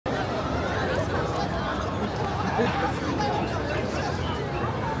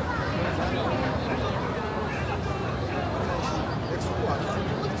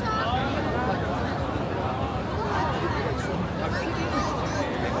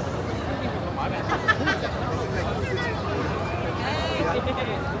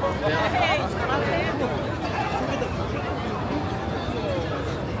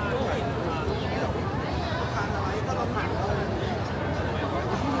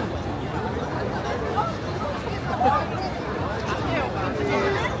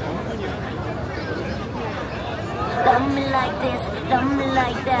Love me like this, love me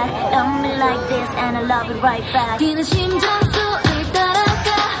like that, love me like this, and I love it right back. 뛰는 심장소리를 따라가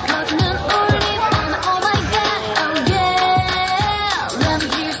거스는 울림 on oh my god, oh yeah. Let me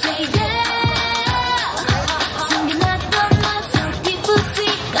hear you say yeah. 숨겨놨던 맘속 뒷부시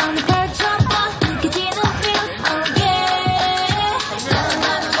꺼내 펼쳐봐 느껴지는 feel, oh yeah.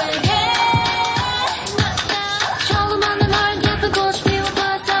 나는 왜 해? 처음 만난 널 예쁜 꽃이 피워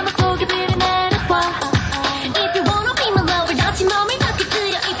벌써 맘속에 비를 내려봐.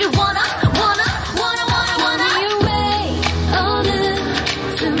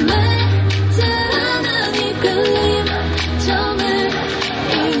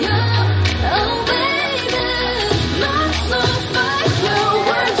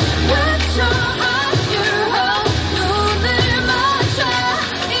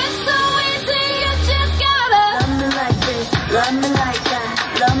 Love me like that,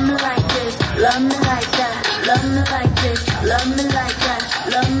 love me like this, love me like that, love me like this, love me like that,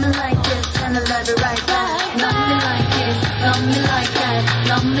 love me like this, and I love it right back. Love me like this, love me like that,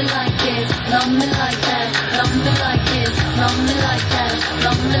 love me like this, love me like that, love me like this, love me like that,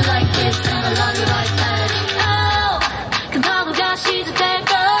 love me like this, and I love it right back. Oh, 큰 파도가 시작될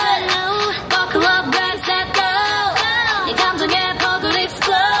걸. Buckle up, ready, set, go. 네 감정에 버들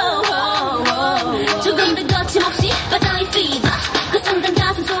explode. 조금 더 거침없이 바다의 fever. 그 순간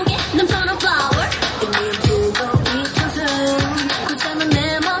가슴 속에 넘쳐난 flower. 이미 두고 있어서 고장난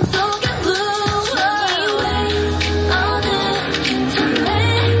내 맘속에 blue. 어느새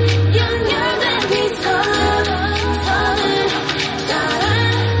연결된 네 손을 따라가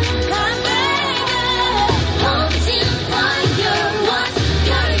baby. Wanting fire, what's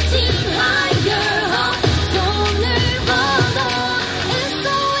getting higher? 손을 뻗어. It's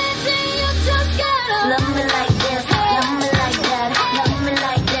so easy, you just gotta love me like this, love me like that, love me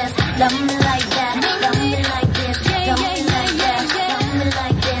like this, love me like that, love me like this, love me like that, love me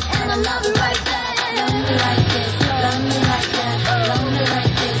like this, and I love it right back. Love me like this, love me like that, love me like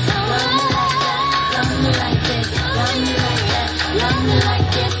this, love me like that, love me like this, love me like that, love me like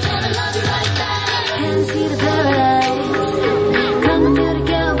this, and I love it right back. Can't see the paradise. 강물을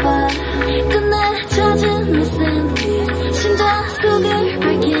깨워봐. 끝내 젖은 missing piece. 심장 속을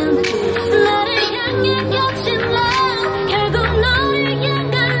밝힌 piece. 나를 향해 겹친 love. 결국 너를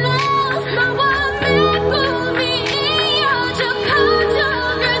향한 love. 너와 내 꿈이 이어져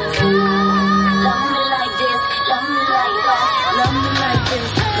커져갔다. Love me like this, love me like that, love me like this,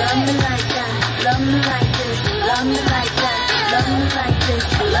 love me like that, love me like this, love me like that, love me like this,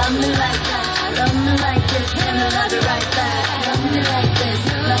 love me like that, love me like this, and I love it right back. Love me like this,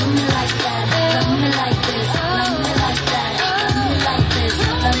 love me like that, love me like this, love me like that, love me like this,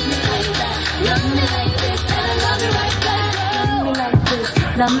 love me like that, love me like this, and I love it right back. Love me like this,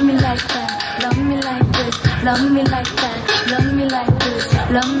 love me like that, love me like this, love me like that, love me like this,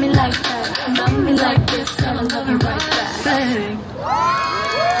 love me like that, love me like this, and I love it right back.